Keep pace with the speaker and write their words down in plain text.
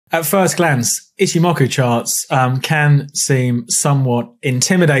At first glance, Ichimoku charts can seem somewhat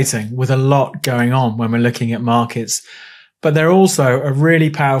intimidating with a lot going on when we're looking at markets, but they're also a really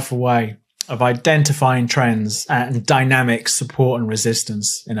powerful way of identifying trends and dynamic support and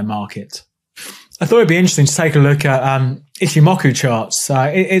resistance in a market. I thought it'd be interesting to take a look at Ichimoku charts.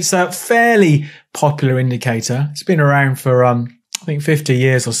 It's a fairly popular indicator. It's been around for, I think 50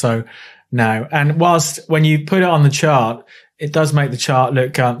 years or so now. And whilst when you put it on the chart, it does make the chart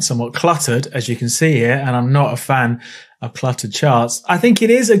look somewhat cluttered, as you can see here, and I'm not a fan of cluttered charts. I think it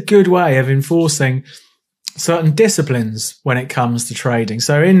is a good way of enforcing certain disciplines when it comes to trading.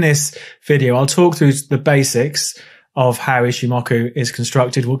 So in this video, I'll talk through the basics of how Ichimoku is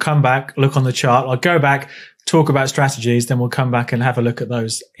constructed. We'll come back, look on the chart. I'll go back, talk about strategies, then we'll come back and have a look at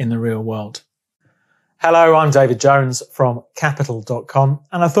those in the real world. Hello, I'm David Jones from Capital.com,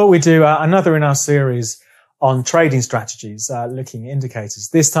 and I thought we'd do another in our series on trading strategies, looking at indicators.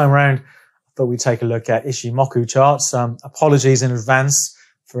 This time around, I thought we'd take a look at Ichimoku charts. Apologies in advance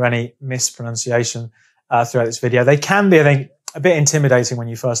for any mispronunciation throughout this video. They can be, I think, a bit intimidating when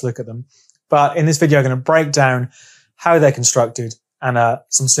you first look at them. But in this video, I'm going to break down how they're constructed and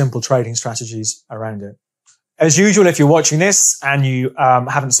some simple trading strategies around it. As usual, if you're watching this and you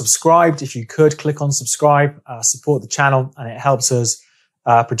haven't subscribed, if you could click on subscribe, support the channel, and it helps us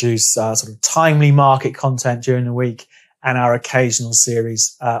produce sort of timely market content during the week and our occasional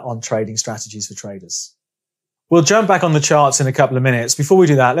series on trading strategies for traders. We'll jump back on the charts in a couple of minutes. Before we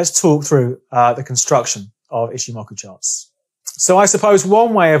do that, let's talk through the construction of Ichimoku charts. So I suppose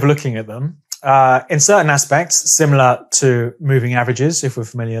one way of looking at them, in certain aspects, similar to moving averages, if we're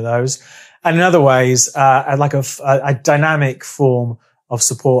familiar with those, and in other ways, like a dynamic form of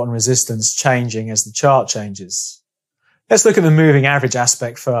support and resistance changing as the chart changes. Let's look at the moving average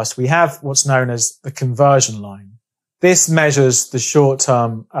aspect first. We have what's known as the conversion line. This measures the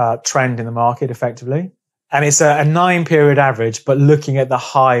short-term trend in the market effectively. And it's a 9-period average, but looking at the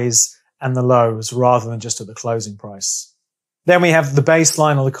highs and the lows rather than just at the closing price. Then we have the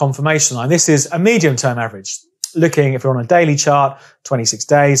baseline or the confirmation line. This is a medium-term average. Looking, if we're on a daily chart, 26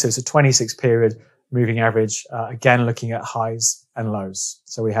 days, so it's a 26-period moving average, again looking at highs and lows.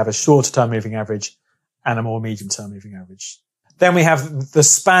 So we have a shorter-term moving average and a more medium-term moving average. Then we have the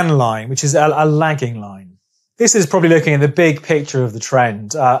span line, which is a lagging line. This is probably looking at the big picture of the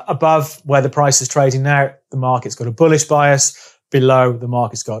trend. Above where the price is trading now, the market's got a bullish bias. Below, the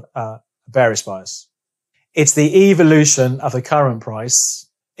market's got a bearish bias. It's the evolution of the current price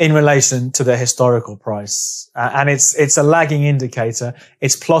in relation to the historical price. And it's a lagging indicator.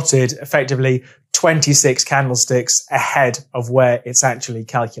 It's plotted effectively 26 candlesticks ahead of where it's actually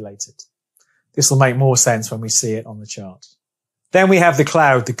calculated. This will make more sense when we see it on the chart. Then we have the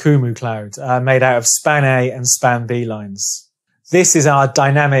cloud, the Kumu cloud, made out of span A and span B lines. This is our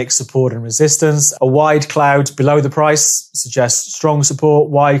dynamic support and resistance. A wide cloud below the price suggests strong support,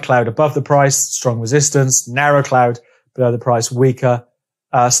 wide cloud above the price, strong resistance, narrow cloud below the price, weaker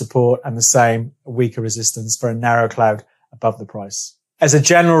support, and the same, weaker resistance for a narrow cloud above the price. As a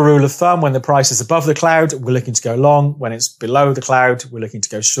general rule of thumb, when the price is above the cloud, we're looking to go long. When it's below the cloud, we're looking to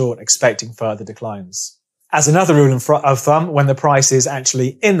go short, expecting further declines. As another rule of thumb, when the price is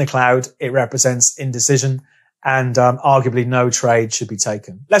actually in the cloud, it represents indecision and arguably no trade should be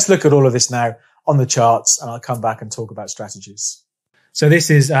taken. Let's look at all of this now on the charts and I'll come back and talk about strategies. So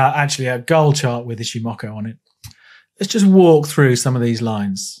this is actually a gold chart with Ichimoku on it. Let's just walk through some of these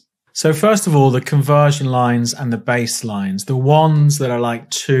lines. So first of all, the conversion lines and the base lines, the ones that are like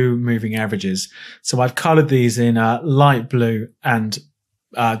two moving averages. So I've colored these in light blue and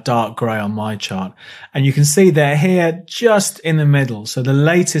dark gray on my chart. And you can see they're here just in the middle. So the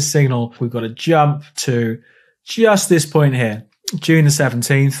latest signal, we've got to jump to just this point here, June the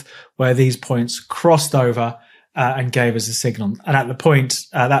 17th, where these points crossed over and gave us a signal. And at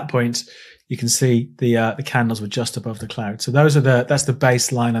that point, you can see the candles were just above the cloud. So that's the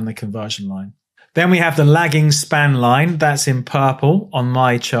baseline and the conversion line. Then we have the lagging span line. That's in purple on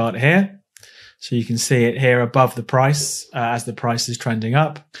my chart here. So you can see it here above the price as the price is trending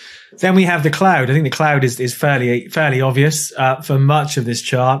up. Then we have the cloud. I think the cloud is fairly obvious. For much of this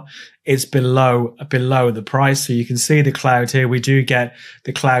chart, it's below the price. So you can see the cloud here. We do get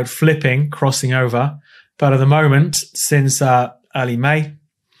the cloud flipping, crossing over. But at the moment, since early May,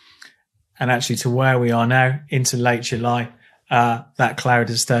 and actually to where we are now into late July, that cloud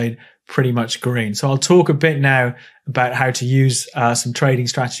has stayed pretty much green. So I'll talk a bit now about how to use some trading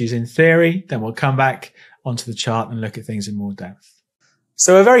strategies in theory. Then we'll come back onto the chart and look at things in more depth.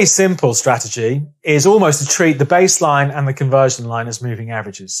 So a very simple strategy is almost to treat the baseline and the conversion line as moving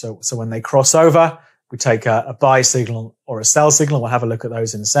averages. So when they cross over, we take a buy signal or a sell signal. We'll have a look at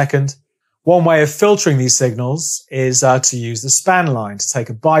those in a second. One way of filtering these signals is to use the span line, to take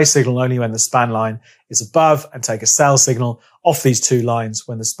a buy signal only when the span line is above and take a sell signal off these two lines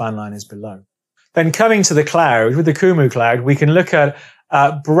when the span line is below. Then coming to the cloud, with the Kumu cloud, we can look at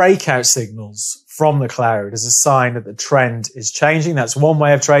breakout signals from the cloud as a sign that the trend is changing. That's one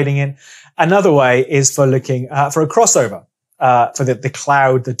way of trading in. Another way is for looking for a crossover, for the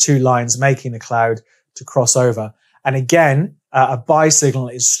cloud, the two lines making the cloud to cross over. And again, a buy signal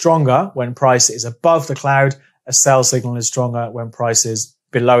is stronger when price is above the cloud. A sell signal is stronger when price is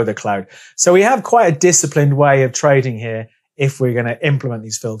below the cloud. So we have quite a disciplined way of trading here if we're going to implement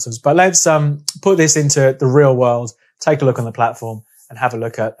these filters. But let's put this into the real world, take a look on the platform and have a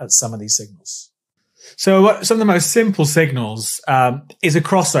look at some of these signals. So some of the most simple signals is a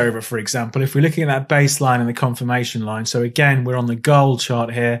crossover, for example. If we're looking at that baseline and the confirmation line. So again, we're on the gold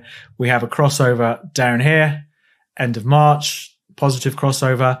chart here. We have a crossover down here, end of March, positive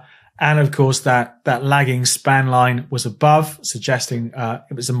crossover. And of course, that lagging span line was above, suggesting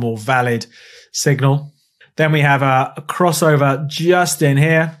it was a more valid signal. Then we have a crossover just in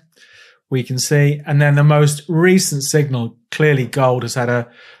here, we can see. And then the most recent signal, clearly gold has had a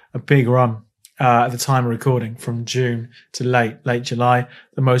big run at the time of recording from June to late July.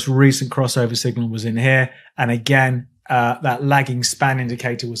 The most recent crossover signal was in here. And again, that lagging span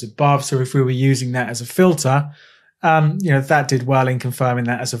indicator was above. So if we were using that as a filter, that did well in confirming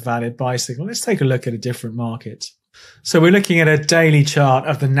that as a valid buy signal. Let's take a look at a different market. So we're looking at a daily chart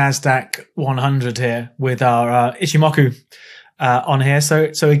of the NASDAQ 100 here with our Ichimoku on here.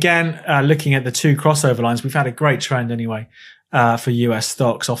 So again, looking at the two crossover lines, we've had a great trend anyway for US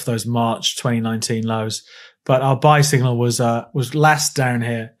stocks off those March 2019 lows. But our buy signal was last down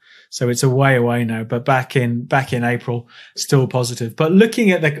here. So it's a way away now, but back in April, still positive. But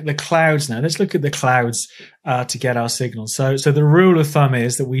looking at the clouds now, let's look at the clouds to get our signal. So the rule of thumb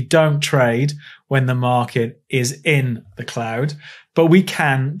is that we don't trade when the market is in the cloud, but we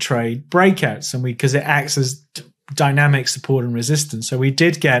can trade breakouts, and because it acts as dynamic support and resistance. So we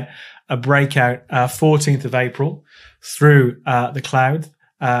did get a breakout 14th of April through the cloud.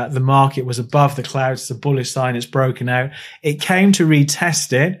 The market was above the clouds. It's a bullish sign. It's broken out. It came to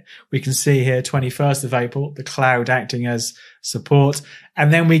retest it. We can see here, 21st of April, the cloud acting as support.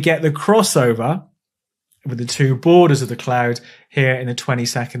 And then we get the crossover with the two borders of the cloud here in the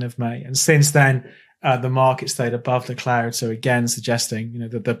 22nd of May. And since then, the market stayed above the cloud. So again, suggesting,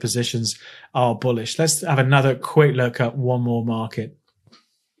 that the positions are bullish. Let's have another quick look at one more market.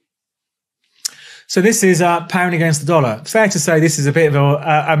 So this is pound against the dollar. Fair to say this is a bit of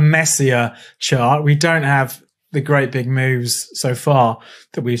a messier chart. We don't have the great big moves so far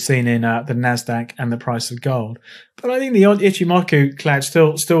that we've seen in the NASDAQ and the price of gold. But I think the Ichimoku cloud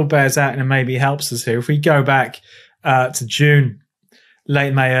still bears out and maybe helps us here. If we go back to June,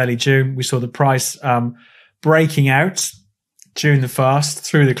 late May, early June, we saw the price breaking out June the 1st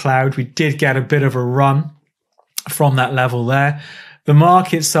through the cloud. We did get a bit of a run from that level there. The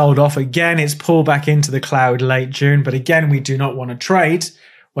market sold off. Again, it's pulled back into the cloud late June. But again, we do not want to trade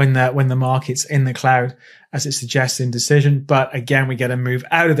when the market's in the cloud, as it suggests in decision. But again, we get a move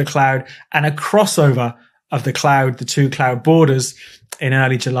out of the cloud and a crossover of the cloud, the two cloud borders in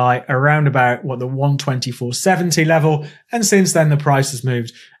early July around about the 124.70 level. And since then, the price has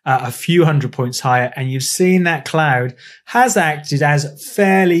moved a few hundred points higher. And you've seen that cloud has acted as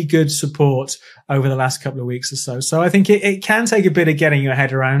fairly good support over the last couple of weeks or so. So I think it can take a bit of getting your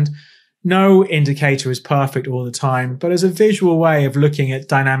head around. No indicator is perfect all the time, but as a visual way of looking at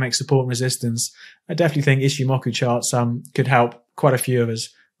dynamic support and resistance, I definitely think Ichimoku charts could help quite a few of us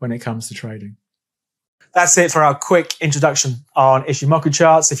when it comes to trading. That's it for our quick introduction on Ichimoku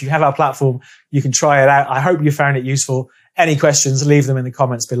charts. If you have our platform, you can try it out. I hope you found it useful. Any questions, leave them in the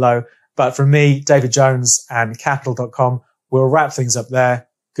comments below. But from me, David Jones and Capital.com, we'll wrap things up there.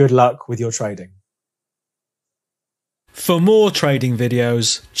 Good luck with your trading. For more trading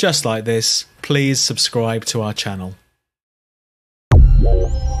videos just like this, please subscribe to our channel.